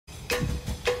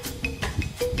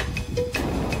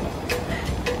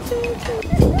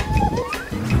す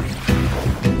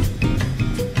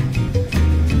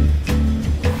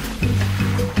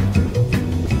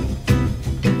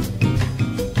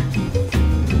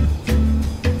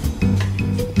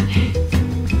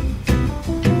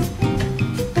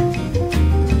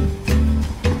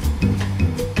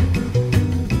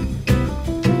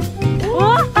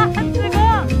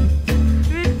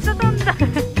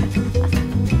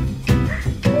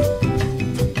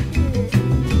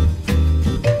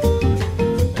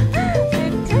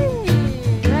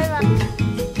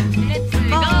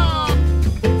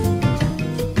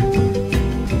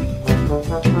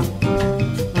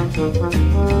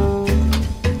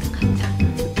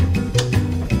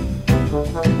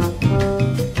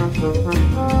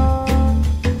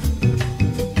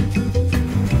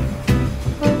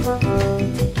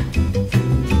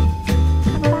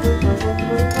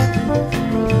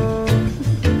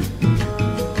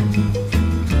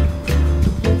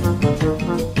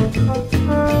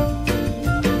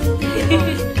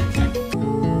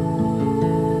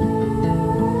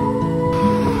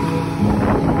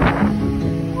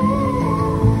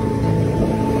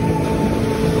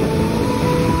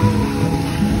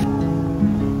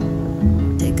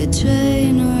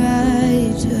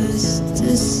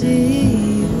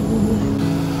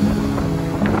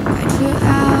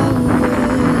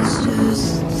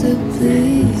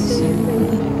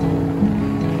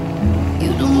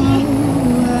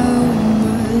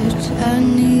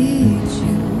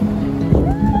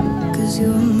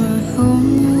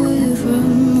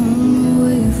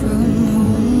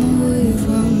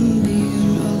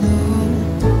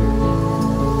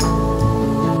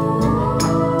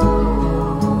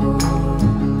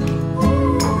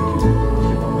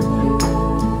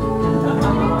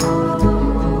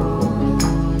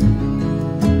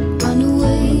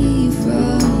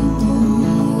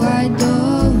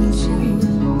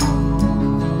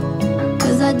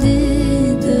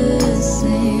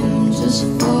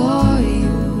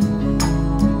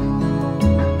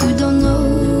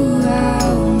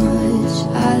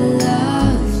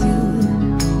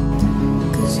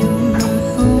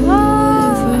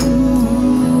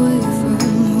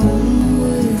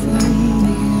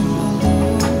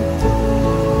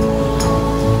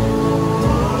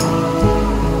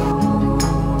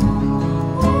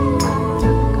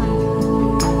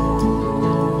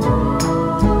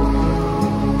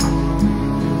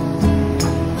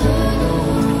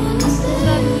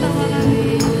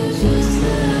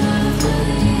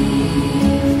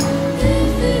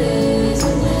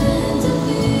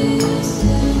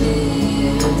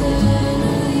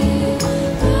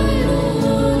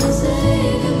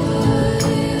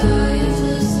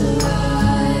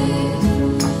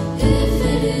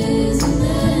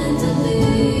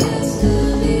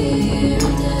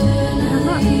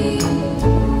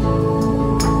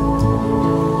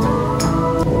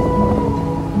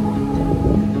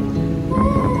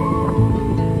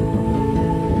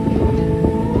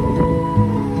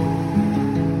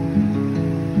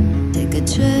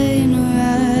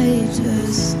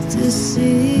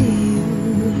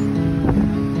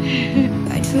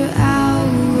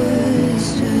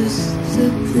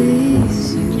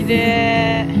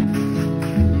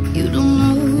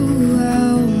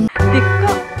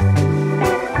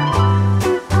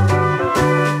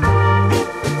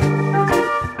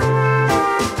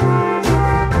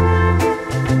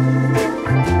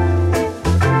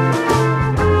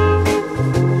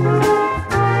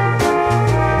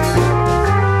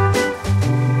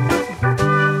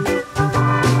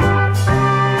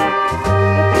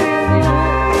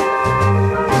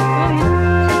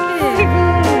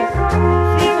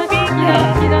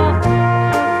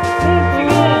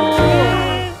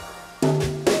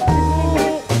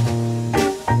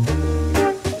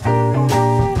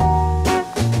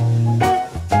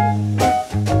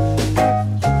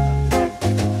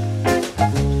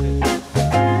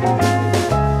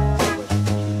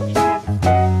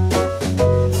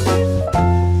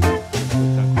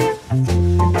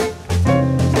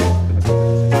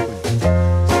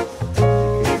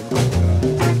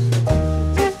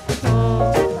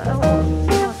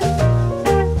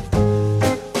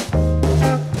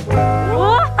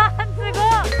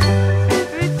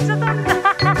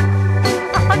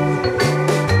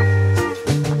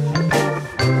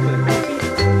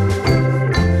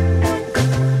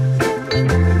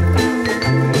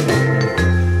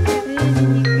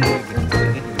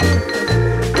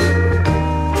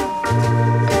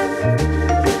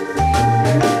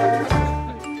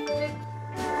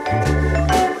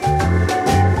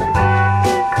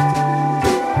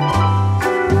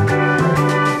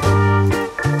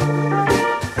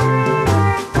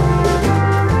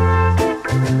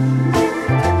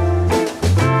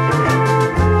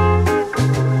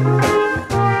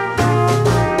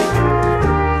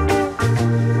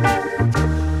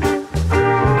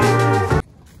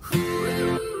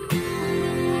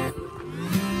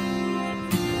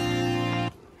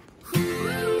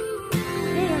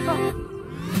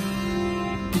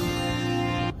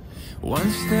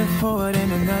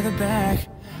another back.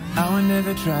 I would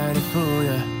never try to fool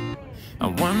ya.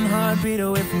 I'm one heartbeat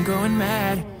away from going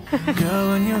mad. Girl,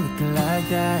 when you look like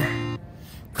that,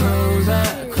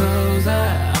 closer,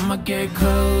 closer, I'ma get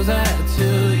closer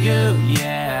to you.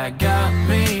 Yeah, got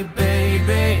me,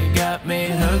 baby, got me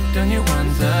hooked on you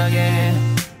once again.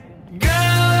 Girl,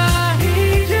 I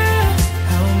need you.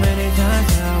 How many times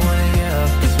do I wanna yell?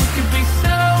 'Cause we could be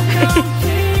so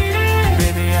complicated.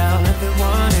 Baby, I'll never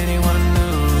want anyone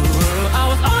new. I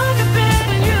was on the bed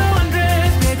and you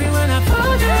undressed. Baby, when I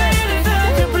pulled you in and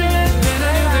took a breath, then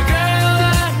I knew the girl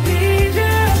I need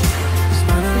you.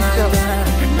 Smiling like that,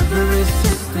 I could never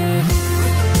resist it.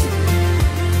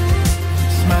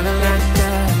 Smiling like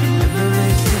that, I could never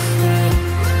resist it.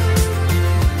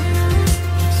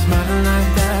 Smiling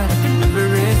like that, I could never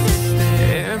resist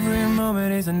it. Every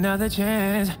moment is another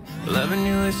chance. Loving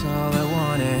you is all I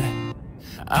wanted.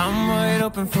 I'm wide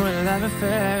open for a love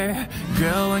affair.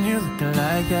 Girl, when you look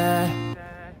like that,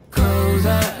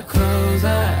 closer,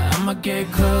 closer, I'ma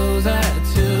get closer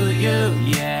to you.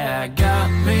 Yeah, got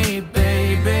me,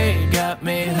 baby, got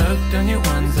me hooked on you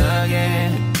once again.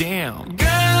 Damn,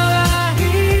 girl, I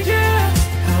need you.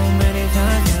 How many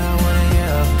times do I wanna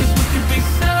yell? 'Cause we could be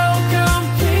so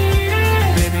completed.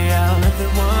 Baby, I'll never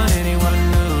want anyone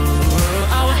new.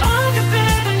 I was on your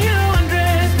bed and you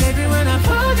undressed. Baby, when I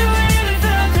pulled you in and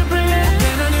took a breath,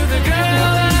 then I knew the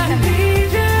girl I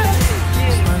need you.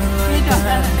 Smiling like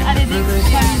that, I could never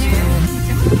resist it.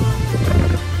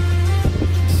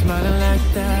 Smiling like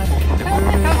that, I could never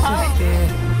resist it.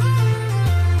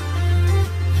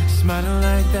 Smiling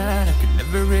like that, I could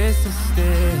never resist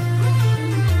it.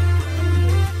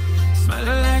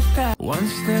 Smiling like that. One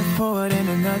step forward and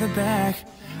another back.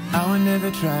 I would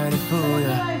never try to fool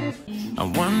ya.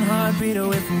 I'm one heartbeat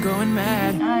away from going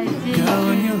mad. Girl,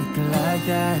 when you look like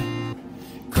that,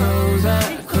 closer,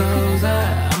 closer,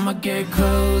 I'ma get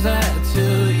closer to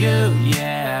you.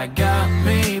 Yeah, got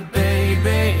me,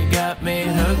 baby, got me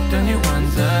hooked on you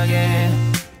once again.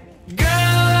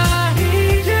 Girl, I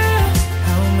need you.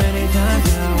 How many times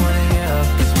do I wanna yell?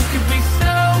 'Cause we could be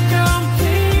so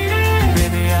completed.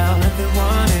 Baby, I'll never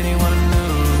want anyone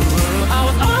new. I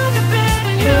was on the bed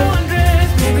and you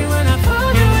undressed. Baby, when I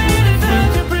pulled you in and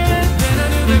took a breath, then I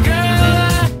knew the girl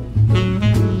I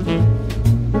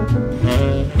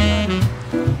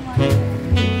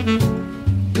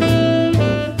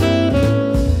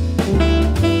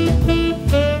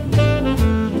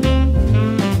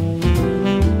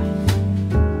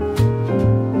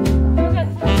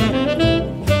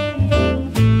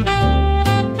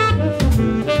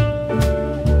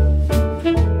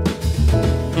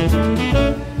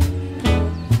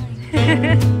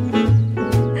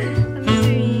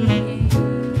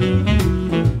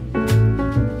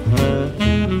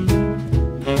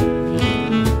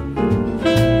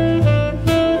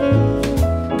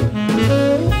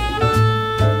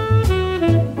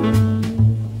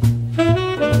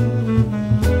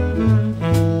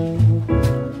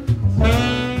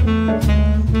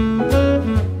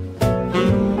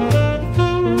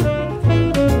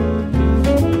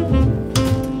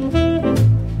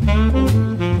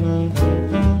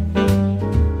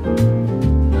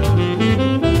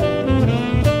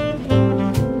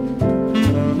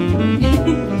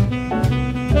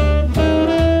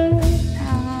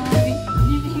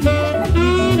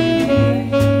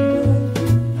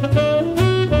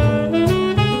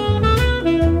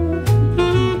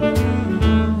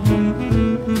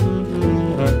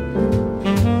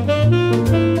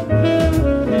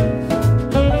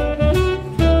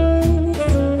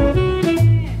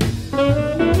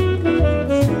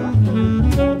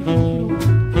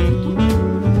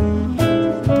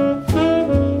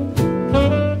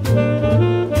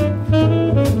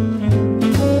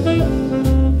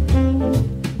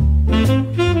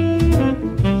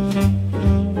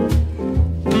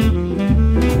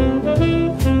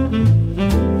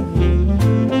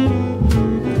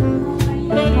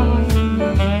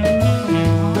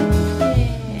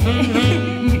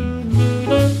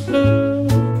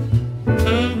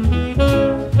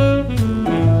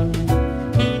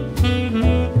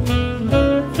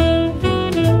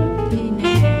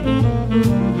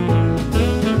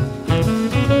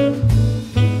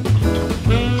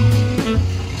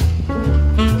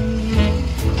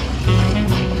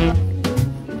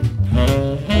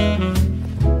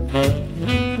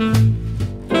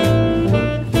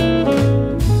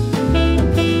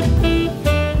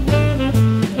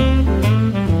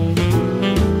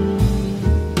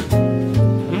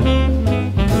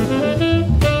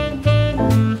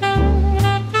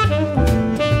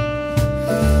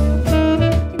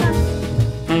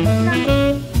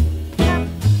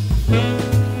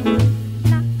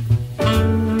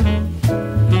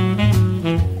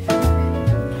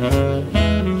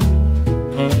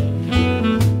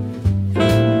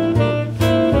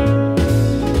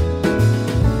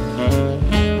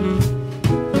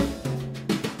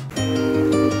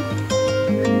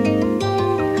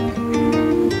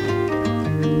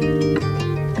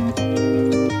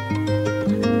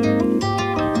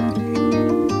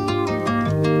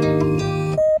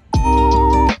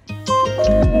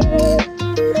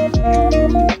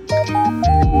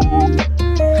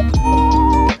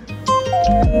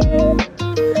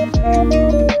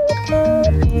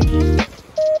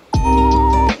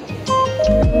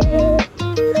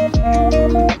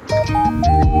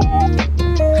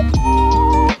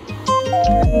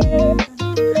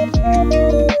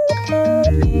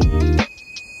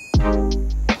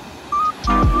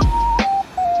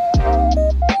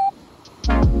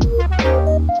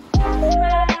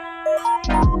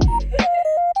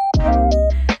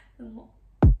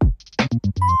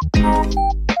し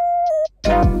た。